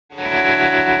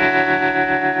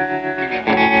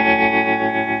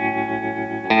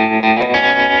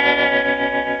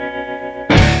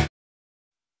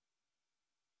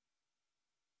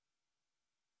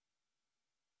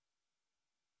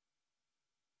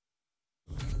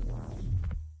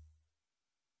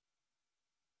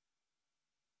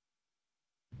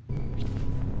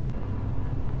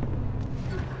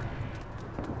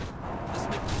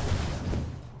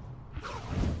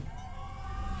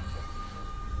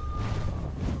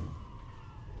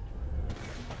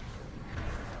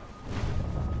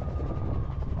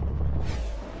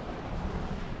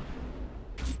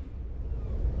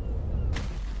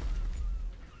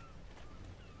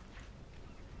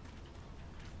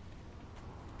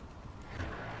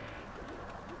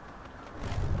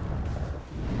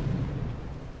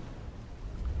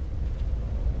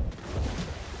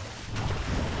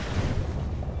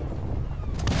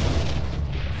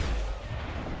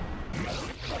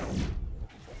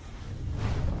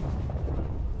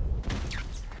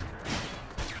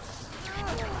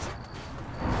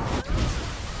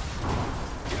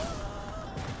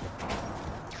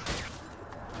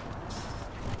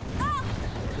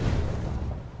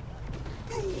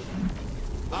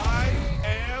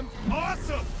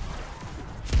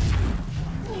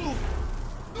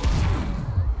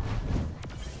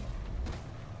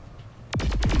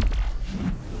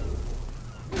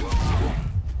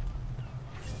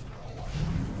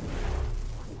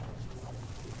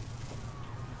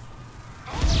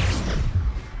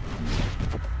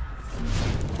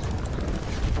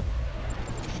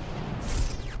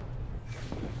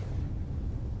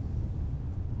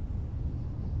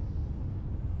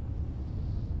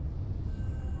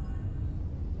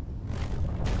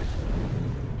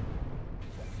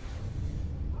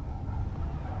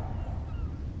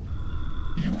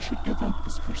should give up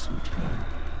this pursuit now.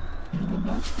 You will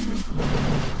not be able.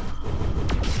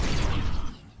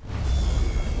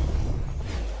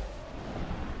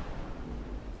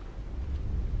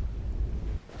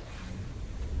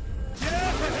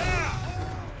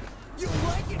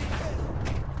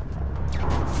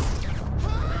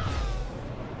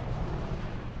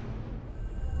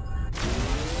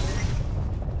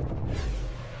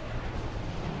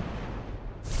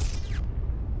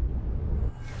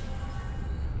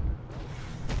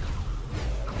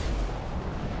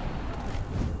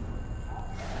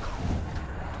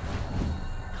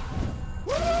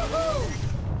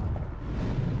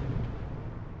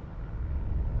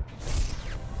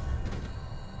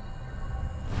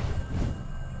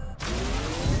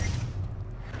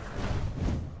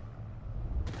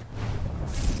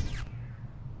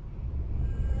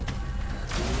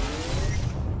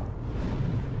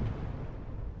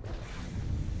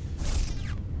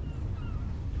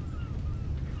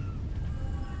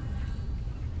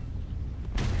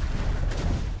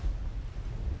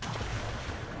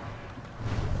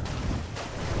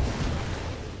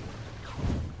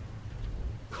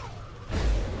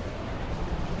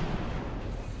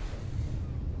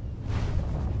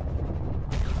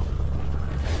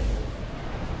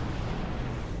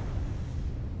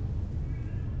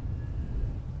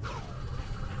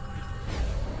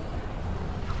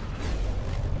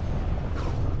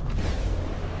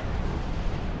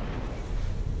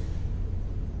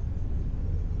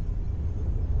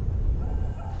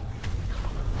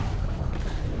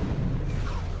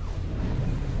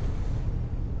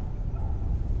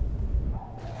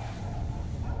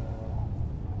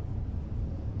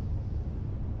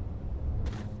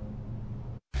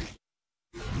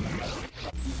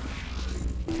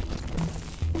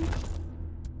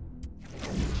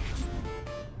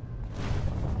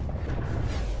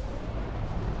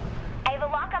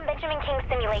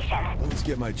 Simulation. Let's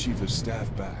get my chief of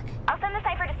staff back. I'll send the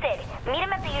cipher to Sid. Meet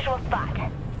him at the usual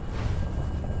spot.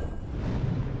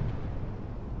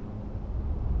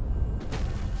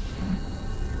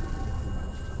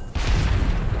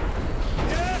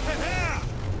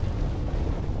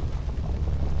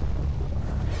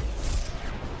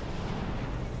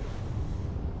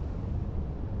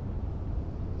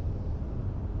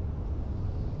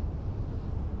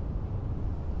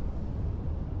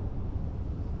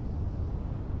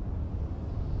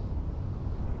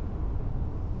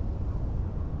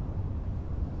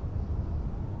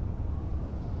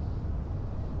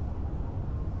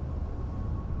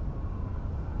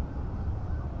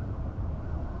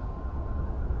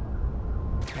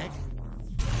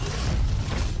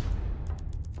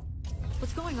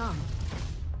 What's going on?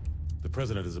 The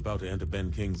president is about to enter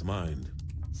Ben King's mind.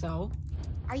 So?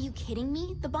 Are you kidding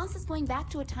me? The boss is going back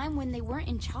to a time when they weren't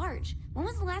in charge. When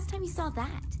was the last time you saw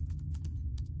that?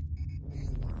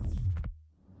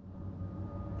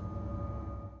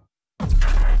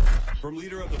 From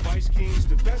leader of the Vice Kings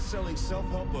to best-selling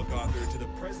self-help book author to the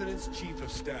president's chief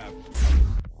of staff.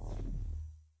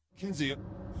 Kinsey,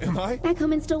 am I? Back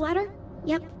home in Stillwater?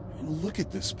 Yep. Look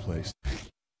at this place.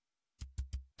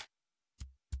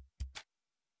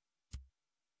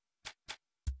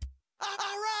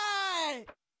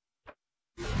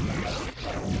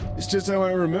 It's just how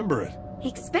I remember it. I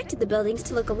expected the buildings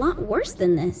to look a lot worse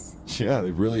than this. Yeah,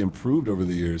 they've really improved over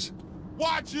the years.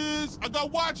 Watches! I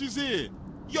got watches here.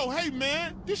 Yo, hey,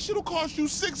 man, this shit'll cost you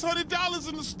 $600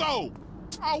 in the store.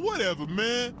 Oh, whatever,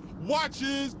 man.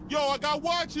 Watches. Yo, I got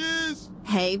watches.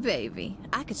 Hey, baby.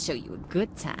 I could show you a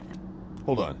good time.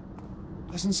 Hold on.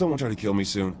 Doesn't someone try to kill me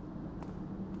soon?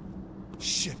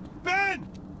 Shit. Ben!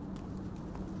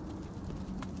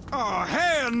 Oh,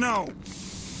 hell no!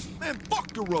 Man,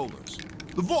 fuck the rollers.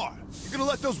 LeVar, you gonna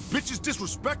let those bitches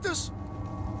disrespect us?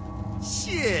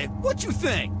 Shit, what you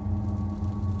think?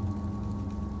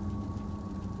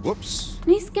 Whoops.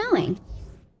 Nice going.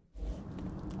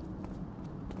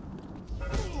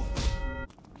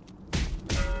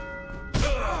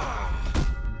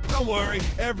 Don't worry,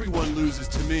 everyone loses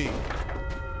to me.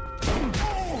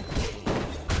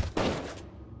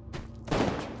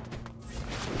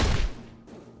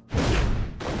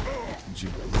 Did you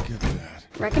look at that?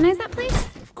 Recognize that place?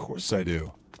 Of course I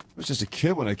do. I was just a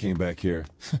kid when I came back here.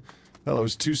 Hell, I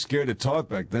was too scared to talk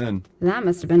back then. That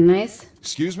must have been nice.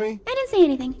 Excuse me? I didn't say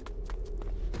anything.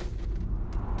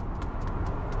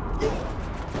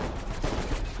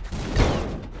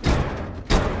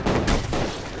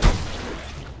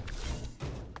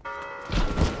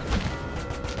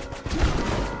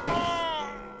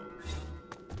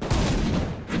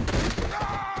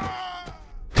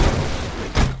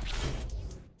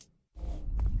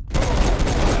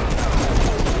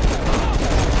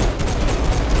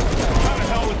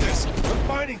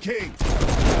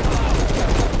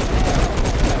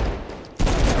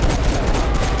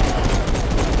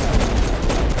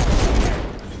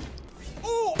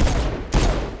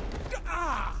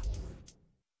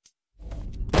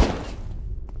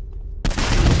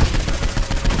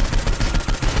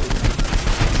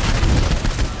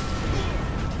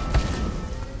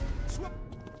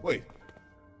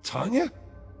 Tanya?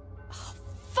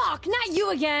 Fuck, not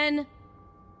you again!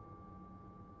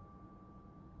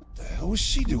 What the hell was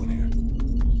she doing here?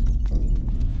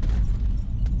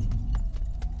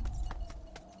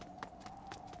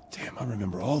 Damn, I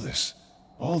remember all this.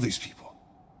 All these people.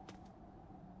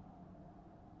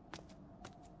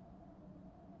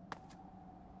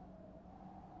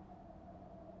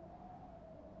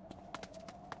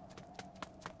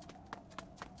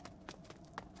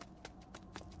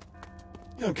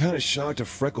 You know, I'm kind of shocked a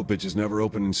freckle bitch has never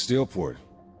opened in Steelport.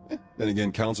 Then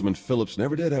again, Councilman Phillips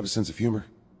never did have a sense of humor.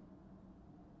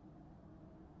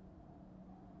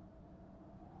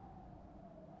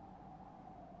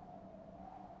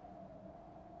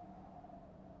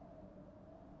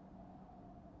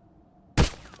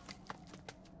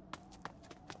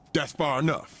 That's far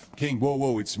enough. King,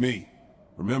 whoa, it's me.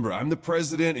 Remember, I'm the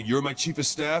president and you're my chief of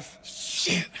staff?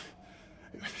 Shit.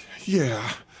 Yeah,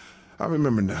 I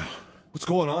remember now. What's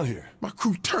going on here? My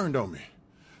crew turned on me.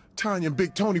 Tanya and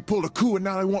Big Tony pulled a coup and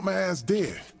now they want my ass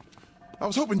dead. I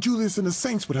was hoping Julius and the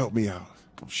Saints would help me out.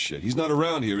 Oh, shit, he's not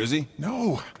around here, is he?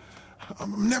 No,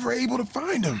 I'm never able to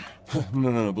find him.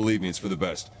 No, believe me, it's for the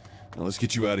best. Now let's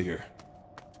get you out of here.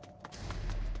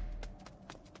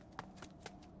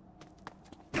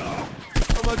 How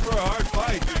much for a hard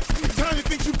fight? Tanya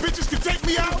thinks you bitches can take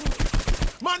me out?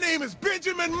 My name is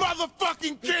Benjamin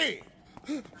motherfucking King!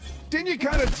 Didn't you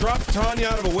kind of drop Tanya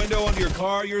out of a window onto your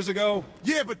car years ago?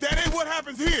 Yeah, but that ain't what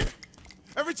happens here.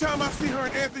 Every time I see her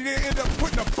and Anthony, they end up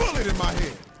putting a bullet in my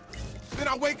head. Then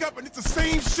I wake up and it's the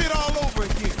same shit all over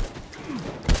again.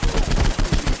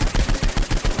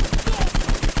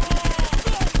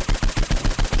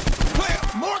 Claire,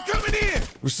 more coming in!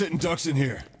 We're sitting ducks in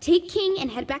here. Take King and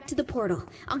head back to the portal.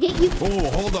 I'll get you... Oh,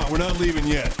 hold on, we're not leaving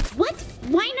yet. What?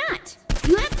 Why not?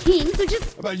 You have King, so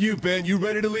just... How about you, Ben? You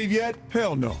ready to leave yet?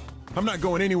 Hell no. I'm not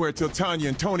going anywhere till Tanya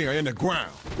and Tony are in the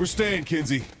ground. We're staying,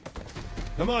 Kinsey.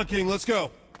 Come on, King, let's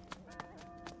go.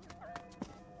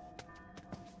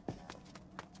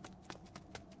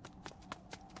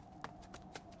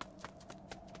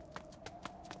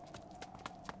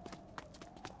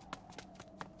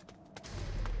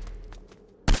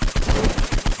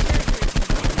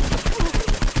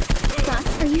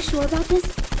 Boss, are you sure about this?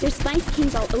 There's Spice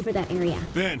Kings all over that area.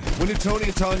 Ben, when did Tony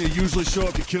and Tanya usually show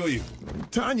up to kill you?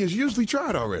 Tanya's usually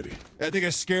tried already. I think I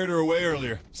scared her away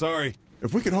earlier. Sorry.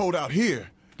 If we can hold out here,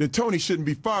 then Tony shouldn't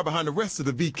be far behind the rest of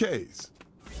the VKs.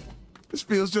 This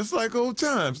feels just like old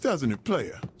times, doesn't it,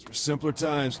 player? It's for simpler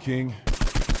times, King.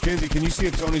 Kinsey, can you see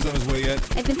if Tony's on his way yet?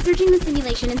 I've been searching the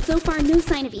simulation, and so far no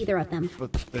sign of either of them.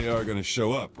 But they are gonna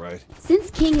show up, right?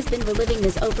 Since King has been reliving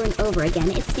this over and over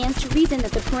again, it stands to reason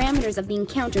that the parameters of the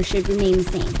encounter should remain the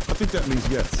same. I think that means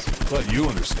yes. Let you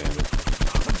understand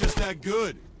it. I'm just that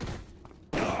good.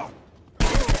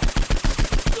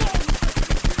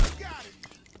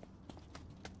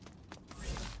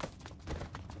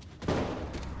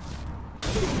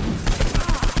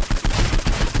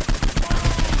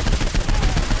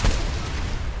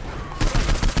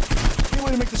 Any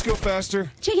way to make this go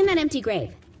faster? Check in that empty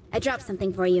grave. I dropped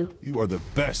something for you. You are the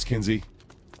best, Kinsey.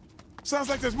 Sounds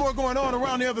like there's more going on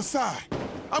around the other side.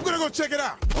 I'm gonna go check it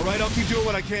out. All right, I'll keep doing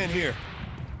what I can here.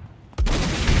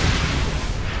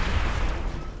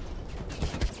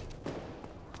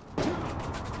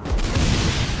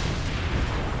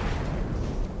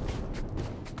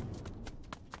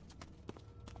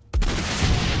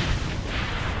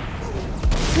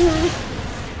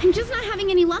 I'm just not having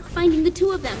any luck finding the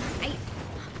two of them.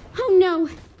 Oh no!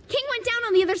 King went down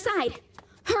on the other side!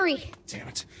 Hurry! Damn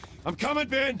it. I'm coming,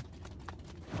 Ben!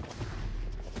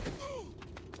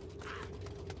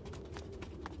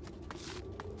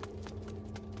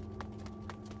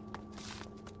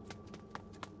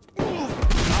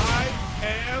 I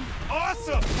am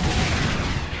awesome!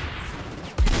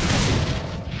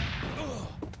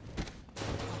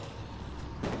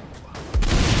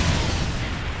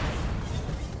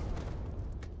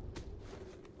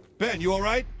 Ben, you all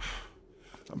right?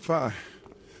 I'm fine.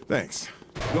 Thanks.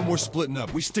 No more splitting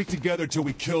up. We stick together till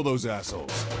we kill those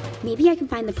assholes. Maybe I can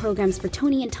find the programs for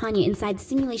Tony and Tanya inside the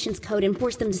simulation's code and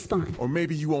force them to spawn. Or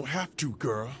maybe you won't have to,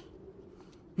 girl.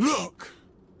 Look!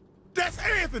 That's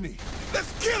Anthony!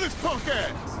 Let's kill his punk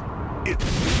ass!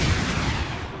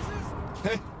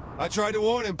 Hey, I tried to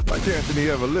warn him. Like Anthony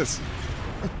ever listen.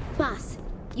 Boss,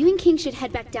 you and King should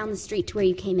head back down the street to where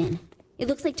you came in. It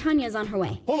looks like Tanya's on her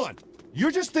way. Hold on. You're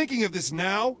just thinking of this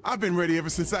now? I've been ready ever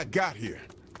since I got here.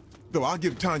 Though I'll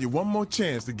give Tanya one more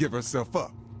chance to give herself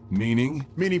up. Meaning?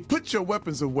 Meaning put your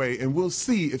weapons away and we'll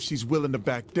see if she's willing to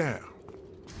back down.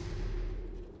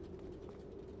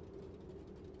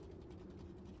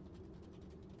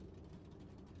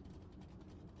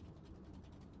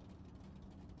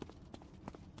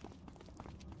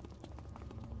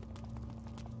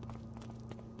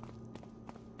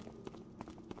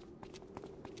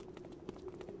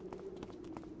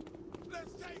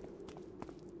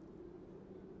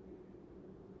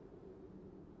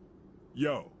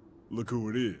 Yo, look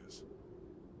who it is.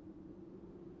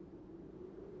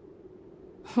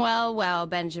 Well, well,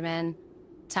 Benjamin.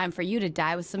 Time for you to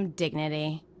die with some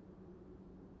dignity.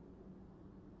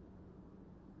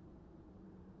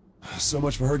 So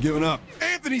much for her giving up.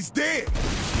 Anthony's dead!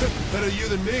 Better you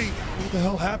than me. What the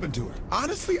hell happened to her?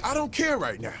 Honestly, I don't care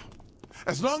right now.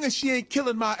 As long as she ain't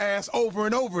killing my ass over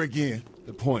and over again.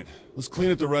 Good point. Let's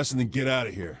clean up the rest and then get out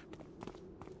of here.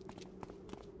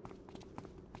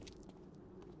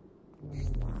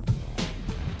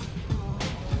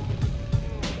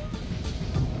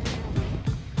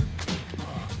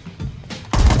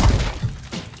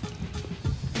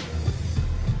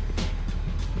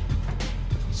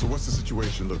 So what's the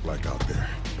situation look like out there?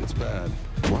 It's bad.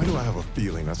 Why do I have a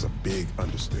feeling that's a big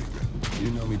understatement? You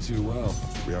know me too well.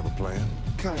 We have a plan?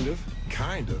 Kind of.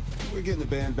 Kind of. We're getting the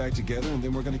band back together and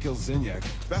then we're gonna kill Zinyak.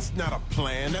 That's not a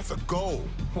plan, that's a goal.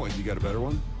 What, you got a better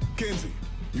one? Kenzie,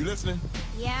 you listening?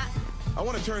 Yeah. I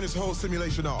want to turn this whole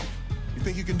simulation off. You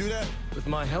think you can do that? With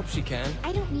my help, she can.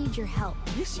 I don't need your help.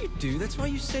 Yes, you do. That's why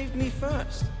you saved me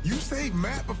first. You saved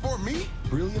Matt before me?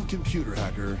 Brilliant computer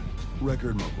hacker,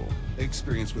 record mogul.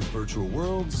 Experience with virtual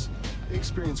worlds,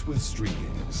 experience with street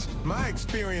games. My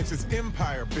experience is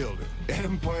empire building.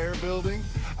 Empire building?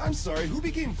 I'm sorry, who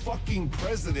became fucking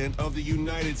president of the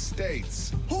United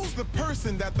States? Who's the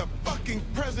person that the fucking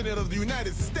president of the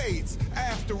United States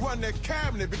asked to run their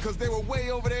cabinet because they were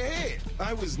way over their head?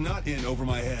 I was not in over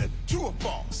my head. True or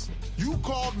false? You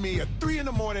called me at 3 in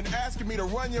the morning asking me to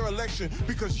run your election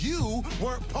because you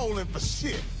weren't polling for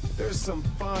shit. There's some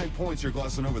fine points you're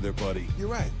glossing over there, buddy. You're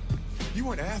right. You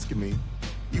weren't asking me,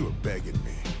 you were begging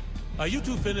me. Are you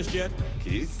two finished yet?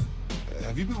 Keith?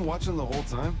 Have you been watching the whole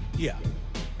time? Yeah.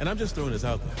 And I'm just throwing this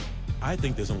out there. I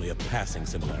think there's only a passing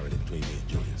similarity between me and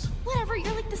Julius. Whatever,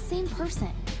 you're like the same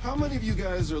person. How many of you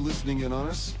guys are listening in on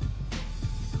us?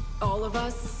 All of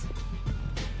us?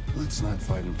 Let's not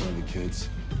fight in front of the kids.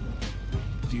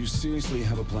 Do you seriously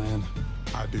have a plan?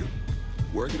 I do.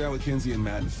 Work it out with Kinsey and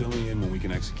Matt and fill me in when we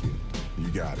can execute. You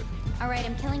got it. All right,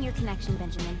 I'm killing your connection,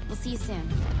 Benjamin. We'll see you soon.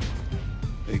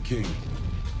 Hey, King.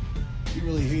 You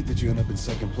really hate that you end up in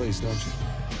second place, don't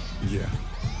you? Yeah.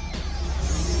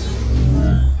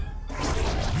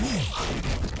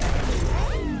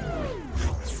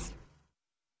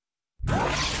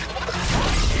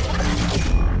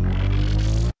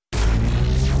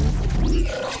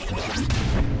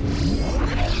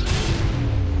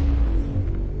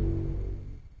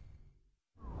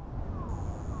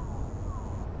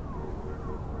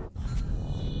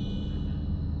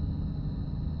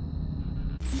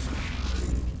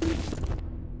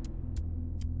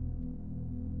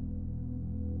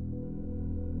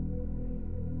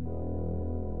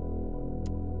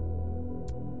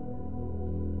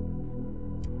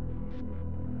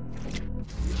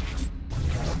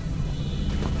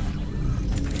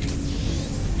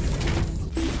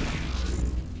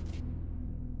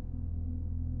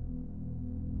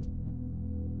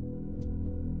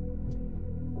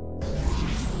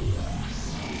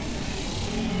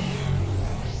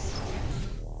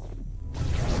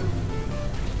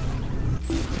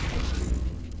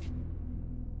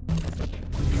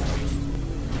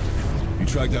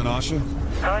 Track down Asha?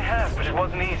 I have, but it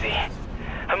wasn't easy.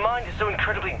 Her mind is so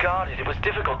incredibly guarded, it was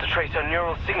difficult to trace her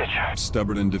neural signature.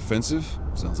 Stubborn and defensive?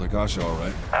 Sounds like Asha, all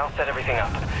right. I'll set everything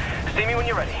up. See me when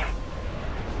you're ready.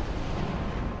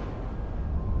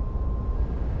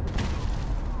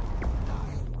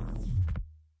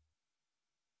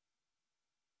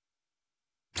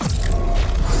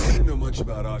 I didn't know much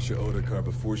about Asha Otakar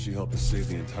before she helped us save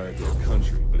the entire damn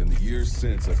country, but in the years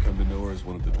since, I've come to know her as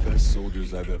one of the best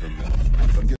soldiers I've ever met.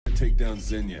 If I'm gonna take down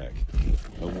Zinyak,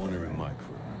 I want her in my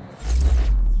crew.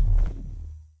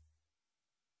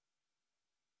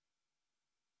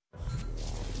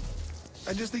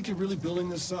 I just think you're really building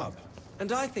this up.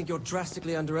 And I think you're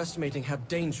drastically underestimating how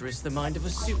dangerous the mind of a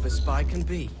super spy can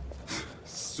be.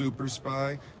 Super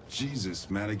spy? Jesus,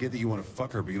 man, I get that you want to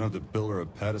fuck her, but you don't have to build her a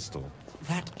pedestal.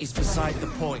 That is beside the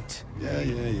point. Yeah.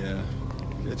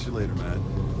 Catch you later, man.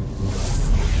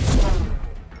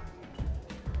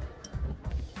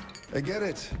 I get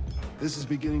it. This is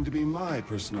beginning to be my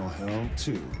personal hell,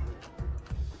 too.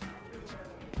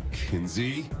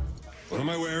 Kinsey? What am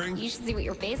I wearing? You should see what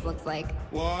your face looks like.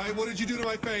 Why? What did you do to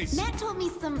my face? Matt told me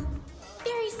some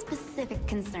very specific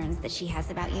concerns that she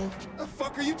has about you. The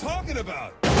fuck are you talking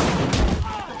about?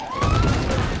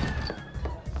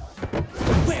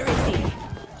 Where is he?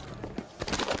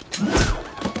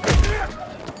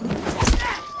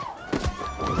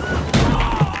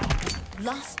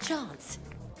 Last chance.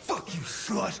 Fuck you,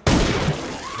 slut!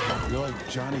 You're like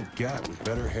Johnny Gat with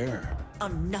better hair.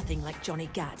 I'm nothing like Johnny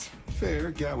Gat. Fair,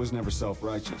 Gat was never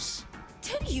self-righteous.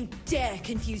 Don't you dare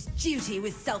confuse duty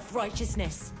with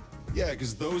self-righteousness. Yeah,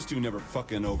 because those two never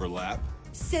fucking overlap.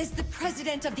 Says the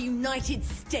President of the United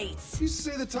States. You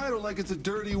say the title like it's a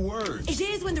dirty word. It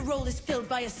is when the role is filled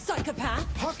by a psychopath.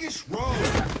 Puckish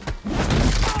road!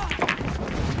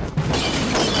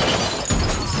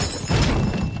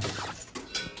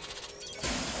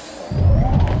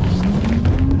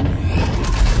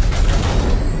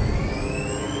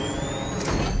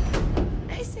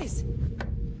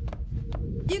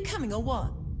 You coming or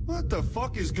what? What the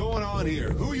fuck is going on here?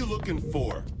 Who are you looking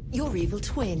for? Your evil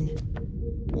twin.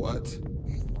 What?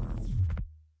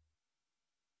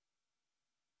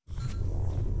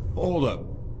 Hold up.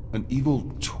 An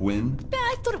evil twin? But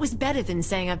I thought it was better than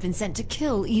saying I've been sent to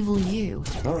kill evil you.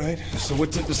 Alright, so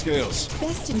what tipped the scales?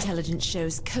 Best intelligence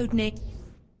shows codename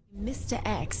Mr.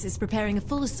 X is preparing a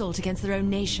full assault against their own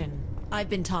nation. I've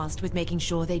been tasked with making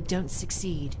sure they don't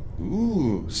succeed.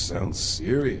 Ooh, sounds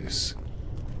serious.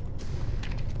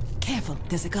 Careful,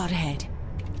 there's a guard ahead.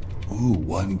 Ooh,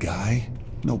 one guy?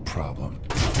 No problem.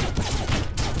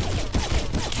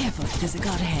 Careful, there's a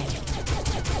guard ahead.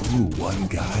 Ooh, one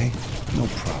guy? No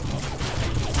problem.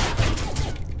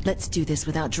 Let's do this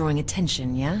without drawing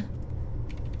attention, yeah?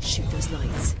 Shoot those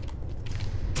lights.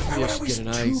 Just get an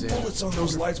eye exam. Bullets on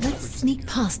those lights. Let's sneak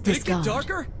past this guard.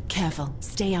 Darker? Careful,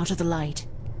 stay out of the light.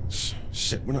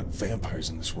 Shit, we're not vampires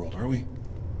in this world, are we?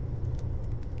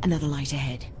 Another light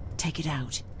ahead. Take it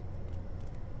out.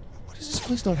 Why does this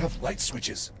place not have light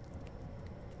switches?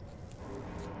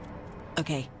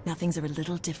 Okay, now things are a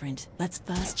little different. Let's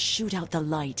first shoot out the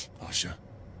light. Asha.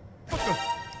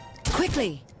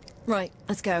 Quickly! Right,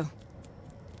 let's go.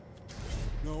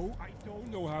 No, I don't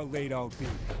know how late I'll be.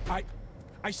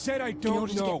 I said I don't know. In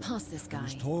order to get past this guy, I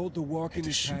was told to walk in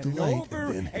this pattern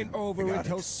over and over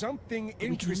until something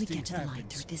interesting we can only get to the light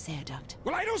happens. through this air duct.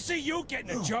 Well, I don't see you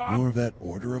getting a job. More of that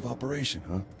order of operation,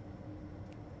 huh?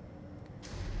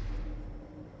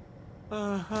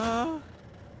 Uh-huh.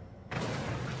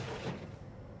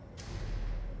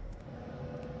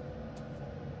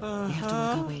 We have to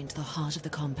work our way into the heart of the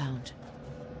compound.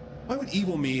 Why would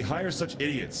evil me hire such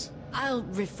idiots? I'll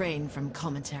refrain from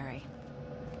commentary.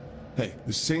 Hey,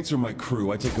 the Saints are my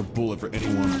crew. I take a bullet for any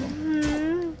one of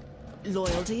them.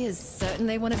 Loyalty is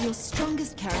certainly one of your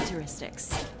strongest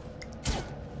characteristics.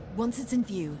 Once it's in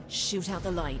view, shoot out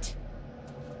the light.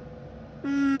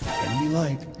 Enemy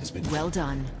light has been... Well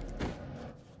done.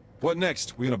 What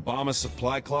next? We gonna bomb a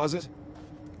supply closet?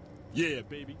 Yeah,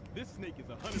 baby. This snake is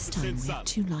 100% This time we have solid.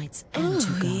 2 lights and 2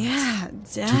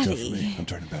 guards. Yeah, Too tough for Daddy. me. I'm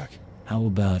turning back. How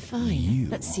about Fine. you?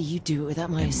 Let's see you do it without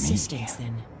my and me. assistance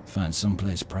then. Find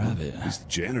someplace private. At least the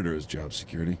janitor has job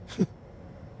security. Hey,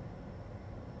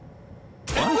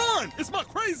 run! It's my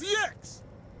crazy ex!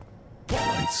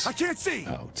 Lights I can't see!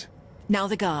 out. Now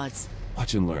the guards.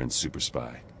 Watch and learn, Super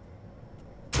Spy.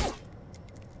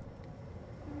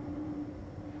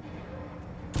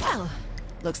 Well,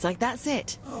 looks like that's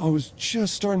it. I was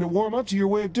just starting to warm up to your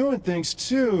way of doing things,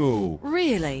 too.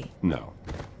 Really? No.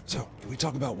 So, can we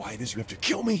talk about why it is you have to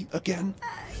kill me again?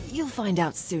 You'll find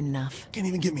out soon enough. Can't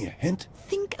even give me a hint?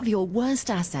 Think of your worst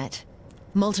asset,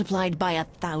 multiplied by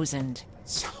 1,000.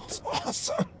 Sounds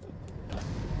awesome.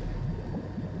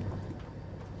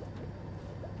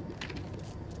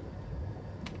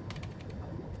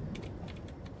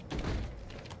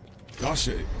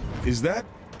 Asha, is that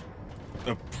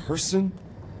a person?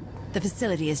 The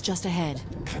facility is just ahead.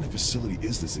 What kind of facility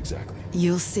is this exactly?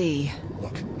 You'll see.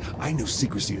 Look, I know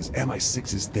secrecy is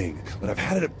MI6's thing, but I've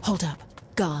had it... Hold up.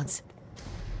 Guards.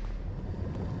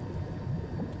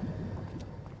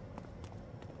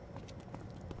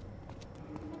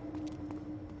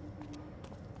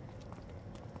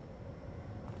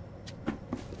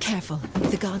 Careful.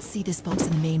 If the guards see this box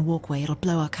in the main walkway, it'll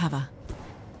blow our cover.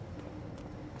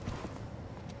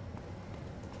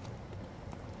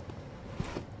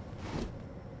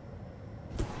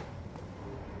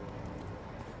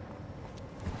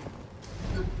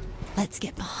 Let's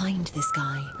get behind this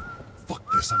guy. Fuck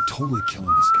this, I'm totally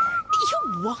killing this guy.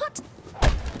 You what?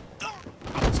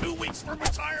 I'm 2 weeks from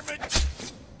retirement!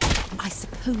 I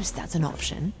suppose that's an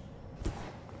option.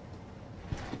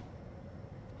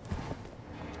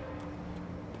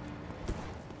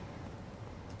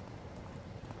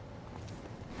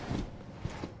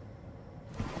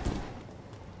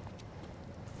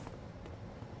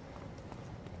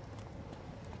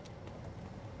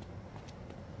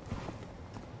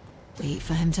 Wait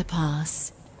for him to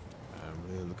pass.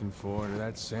 I'm really looking forward to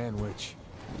that sandwich.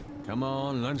 Come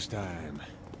on, lunchtime.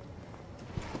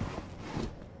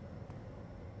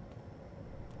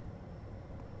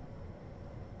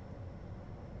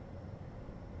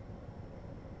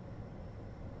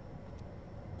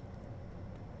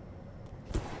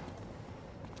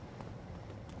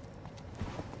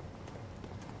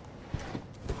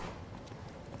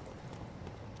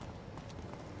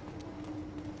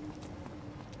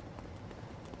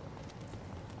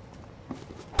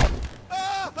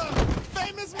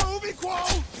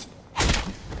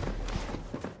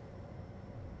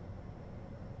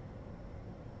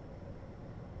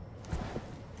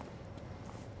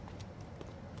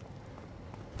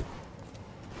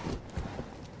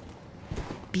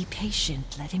 Be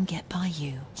patient. Let him get by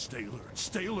you. Stay alert,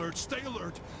 stay alert, stay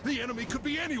alert! The enemy could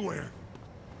be anywhere!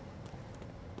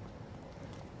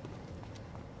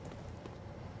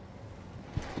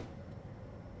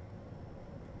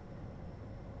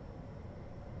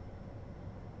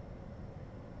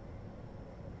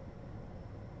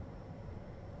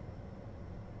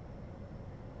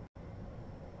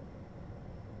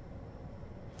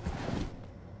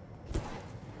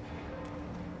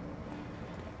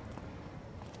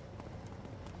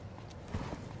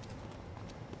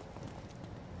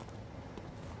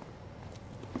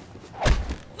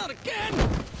 Not again!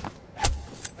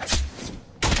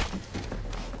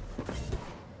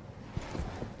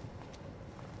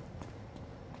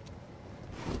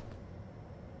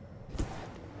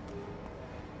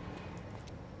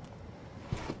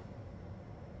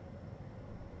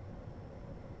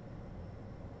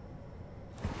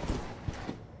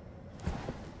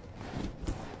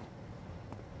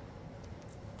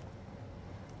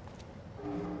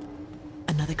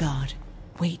 Another guard.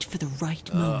 Wait for the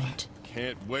right moment.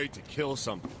 Can't wait to kill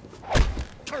something.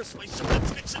 Curse me some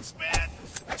attention span!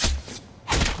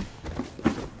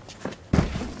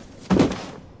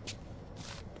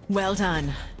 Well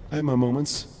done. I have my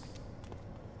moments.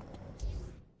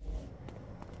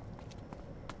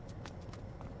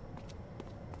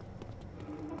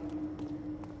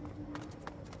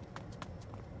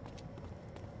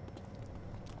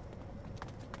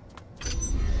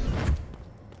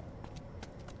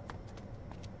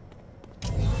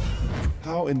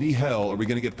 How in the hell are we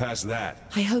gonna get past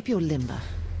that? I hope you're limber.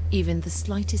 Even the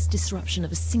slightest disruption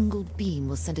of a single beam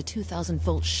will send a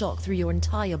 2000-volt shock through your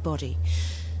entire body.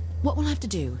 What we'll have to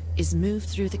do is move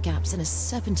through the gaps in a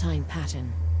serpentine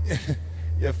pattern.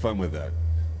 You have fun with that.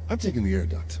 I'm taking the air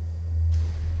duct.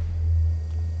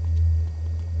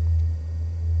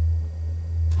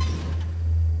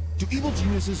 Do evil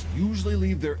geniuses usually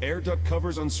leave their air duct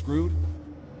covers unscrewed?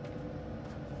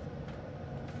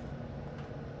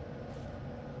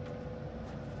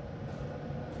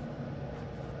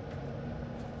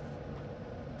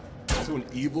 So an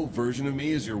evil version of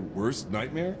me is your worst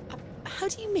nightmare? How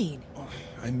do you mean?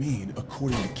 I mean,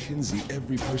 according to Kinsey,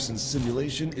 every person's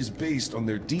simulation is based on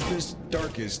their deepest,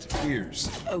 darkest fears.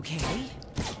 Okay.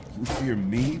 You fear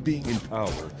me being in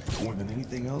power more than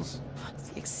anything else?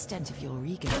 The extent of your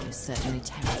ego is certainly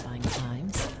terrifying at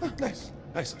times. Nice.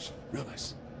 Nice, Asha. Real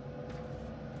nice.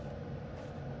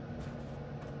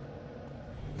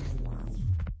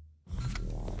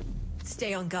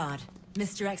 Stay on guard.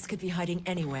 Mr. X could be hiding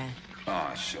anywhere.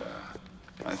 Asha,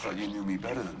 I thought you knew me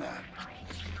better than that.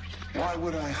 Why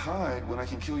would I hide when I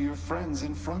can kill your friends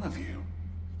in front of you?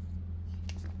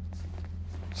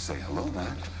 Say hello,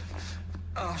 Matt.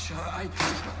 Asha,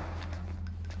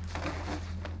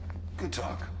 Good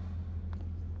talk.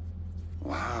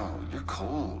 Wow, you're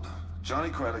cold. Johnny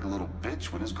cried like a little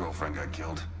bitch when his girlfriend got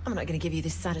killed. I'm not gonna give you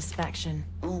this satisfaction.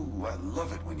 Ooh, I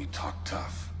love it when you talk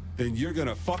tough. Then you're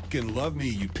gonna fucking love me,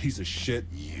 you piece of shit.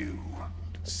 You.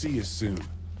 See you soon.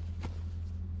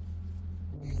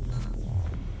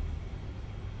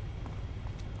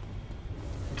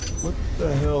 What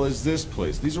the hell is this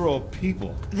place? These are all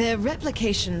people. They're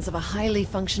replications of a highly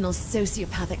functional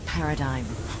sociopathic paradigm.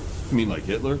 You mean like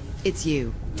Hitler? It's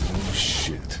you. Oh,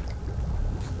 shit.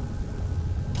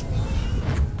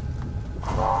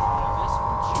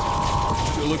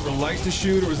 Do I look for lights to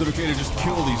shoot, or is it okay to just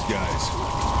kill these guys?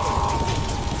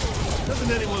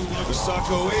 Doesn't anyone love the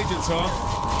Sacco agents,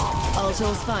 huh?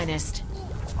 Altor's finest.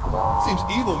 Seems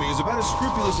evil me is about as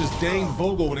scrupulous as Dane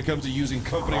Vogel when it comes to using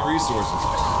company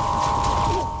resources.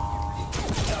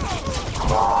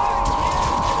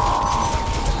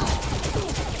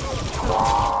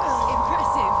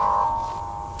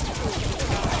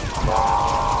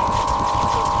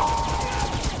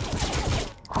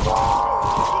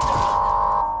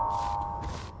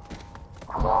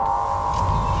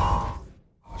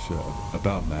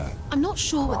 About Matt. I'm not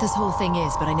sure what this whole thing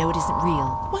is, but I know it isn't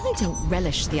real. While I don't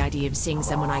relish the idea of seeing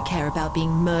someone I care about being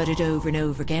murdered over and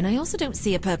over again, I also don't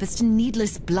see a purpose to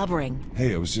needless blubbering.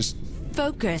 Hey, I was just...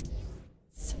 Focus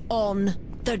on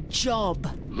the job.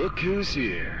 Look who's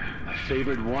here. My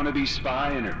favorite wannabe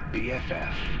spy and her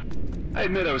BFF. I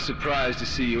admit I was surprised to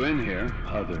see you in here,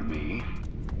 other me.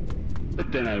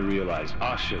 But then I realized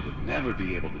Asha would never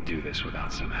be able to do this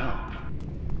without some help.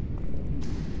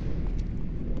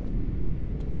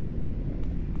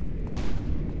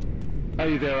 Are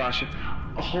you there, Asha?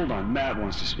 Oh, hold on, Matt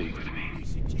wants to speak with me.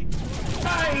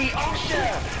 Hey, Asha!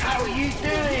 How are you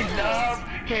doing, love?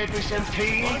 Here for some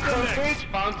tea and crumpets?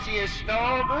 Fancy a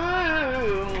snob?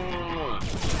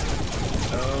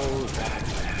 Oh, that.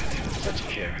 Such a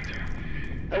character.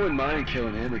 I wouldn't mind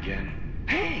killing him again.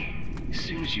 Hey, as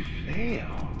soon as you fail,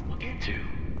 we'll get to.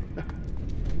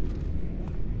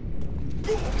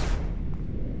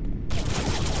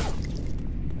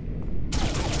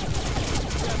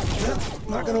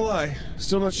 Not gonna lie,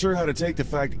 still not sure how to take the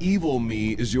fact evil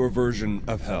me is your version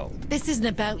of hell. This isn't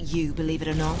about you, believe it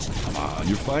or not. Come on,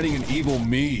 you're fighting an evil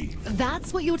me.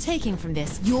 That's what you're taking from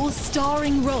this, your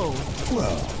starring role.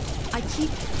 Well, I keep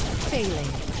failing.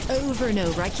 Over and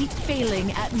over, I keep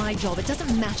failing at my job. It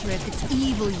doesn't matter if it's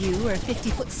evil you or a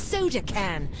 50-foot soda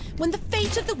can. When the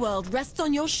fate of the world rests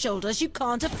on your shoulders, you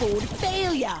can't afford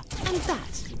failure. And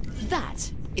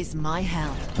that is my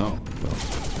hell. oh, well.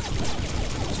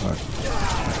 Sorry.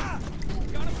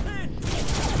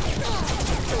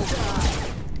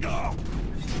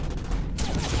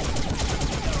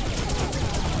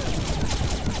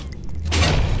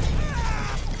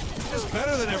 Just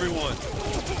better than everyone.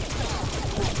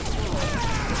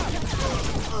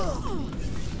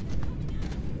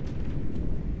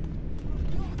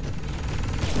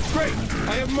 Great!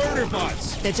 I have murder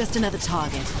bots! They're just another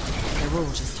target. They're all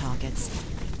just targets.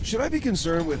 Should I be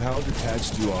concerned with how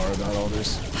detached you are about all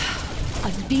this?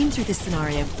 I've been through this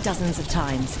scenario dozens of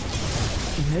times.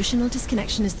 Emotional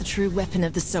disconnection is the true weapon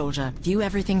of the soldier. View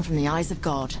everything from the eyes of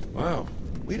God. Wow.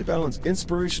 Way to balance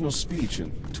inspirational speech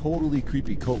and totally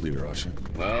creepy cult leader, Asha.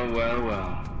 Well.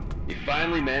 You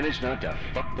finally managed not to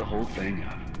fuck the whole thing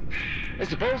up. I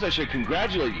suppose I should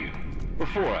congratulate you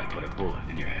before I put a bullet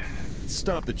in your head.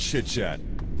 Stop the chit-chat.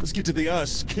 Let's get to the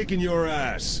us kicking your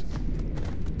ass.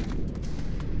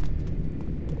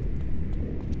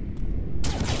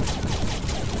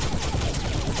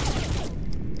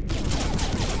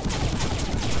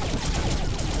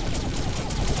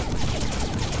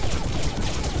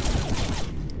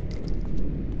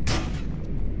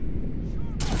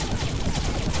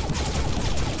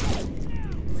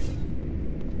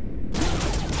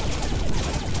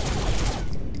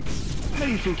 How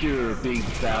do you think you're a big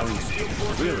valiant?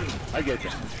 Really, I get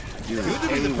that. You're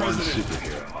A1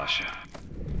 superhero, Asha.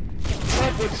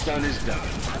 But what's done is done.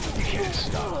 You can't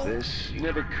stop this. You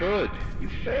never could. You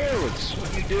fail. It's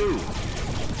what you do.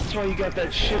 That's why you got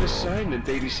that shit assignment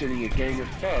babysitting a gang of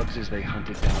thugs as they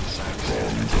hunted down Cyrus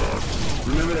Evans.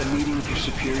 Remember that meeting with your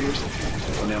superiors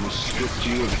when they almost stripped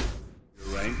you of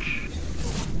your rank?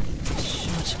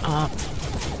 Shut up.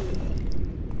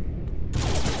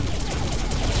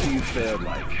 You failed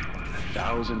like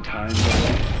 1,000 times.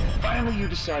 Finally, you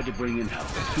decide to bring in help.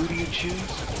 Who do you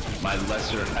choose? My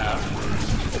lesser half.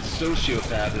 That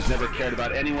sociopath has never cared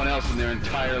about anyone else in their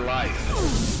entire life.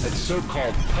 That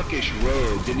so-called puckish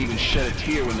rogue didn't even shed a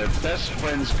tear when their best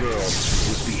friend's girl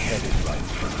was beheaded right in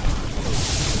front of them.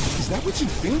 Is that what you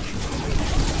think?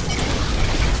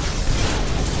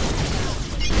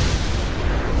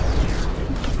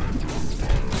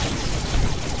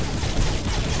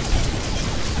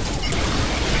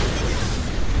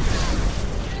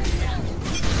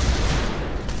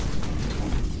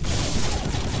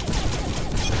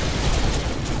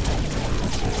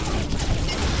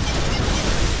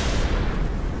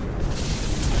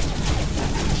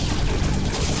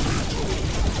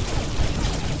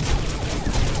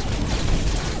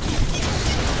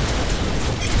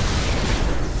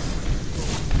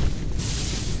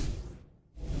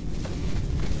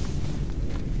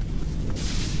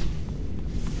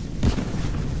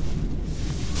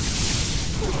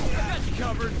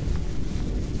 Covered.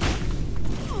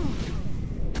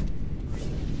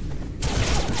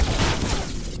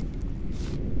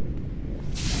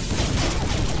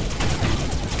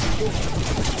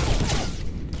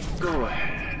 Go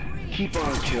ahead. Keep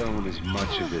on killing as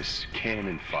much of this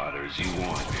cannon fodder as you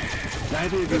want.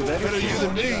 Neither of you ever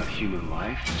cared much about human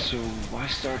life, so why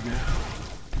start now?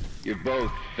 You're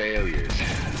both failures.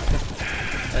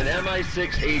 An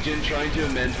MI6 agent trying to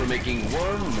amend for making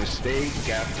one mistake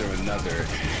after another.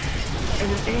 And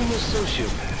an aimless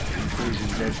sociopath who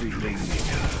poisons everything they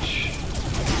touch.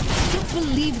 Don't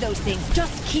believe those things.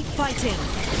 Just keep fighting.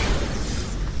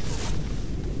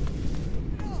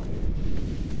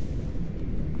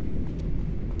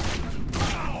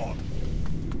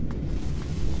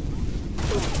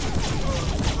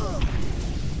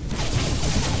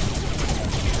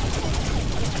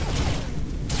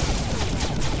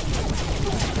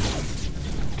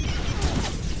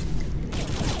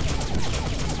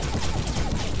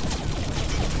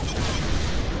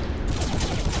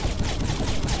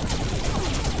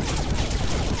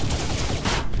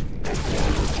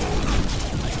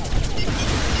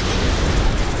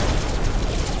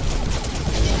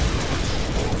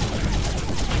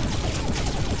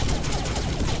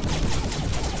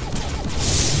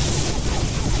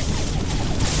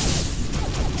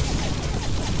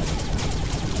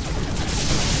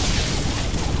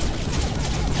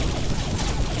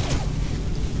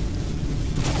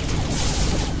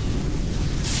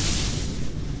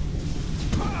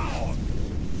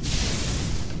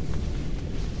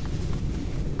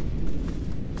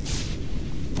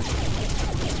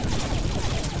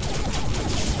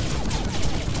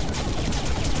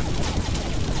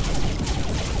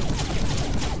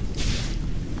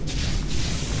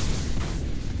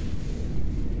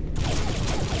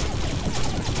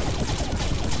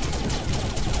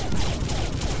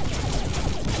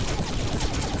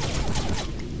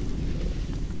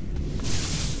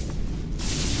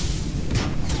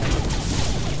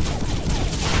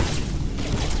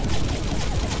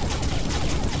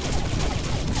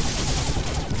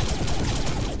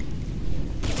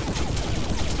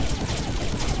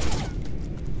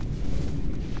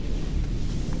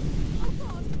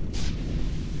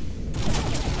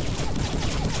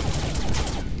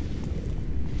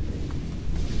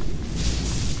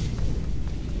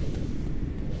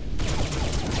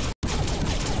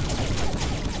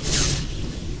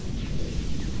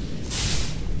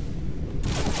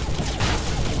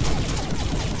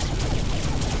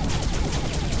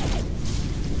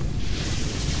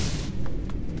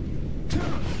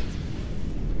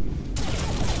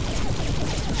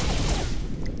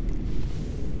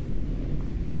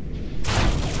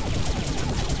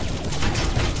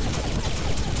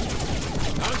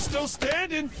 Still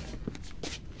standing.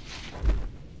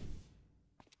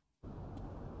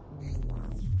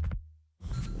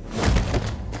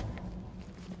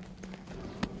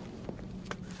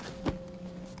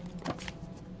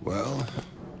 Well,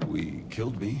 we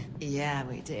killed me. Yeah,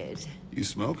 we did. You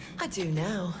smoke? I do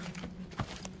now.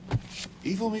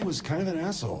 Evil me was kind of an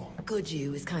asshole. Good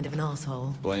you is kind of an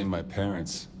asshole. Blame my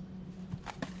parents.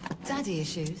 Daddy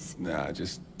issues? Nah,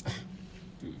 just...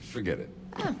 forget it.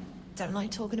 Oh, don't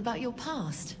like talking about your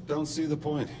past. Don't see the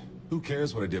point. Who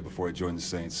cares what I did before I joined the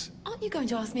Saints? Aren't you going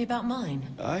to ask me about mine?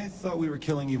 I thought we were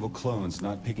killing evil clones,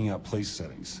 not picking out place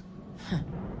settings.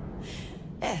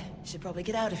 Should probably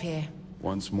get out of here.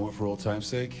 Once more for old time's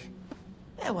sake?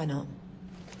 Yeah, why not?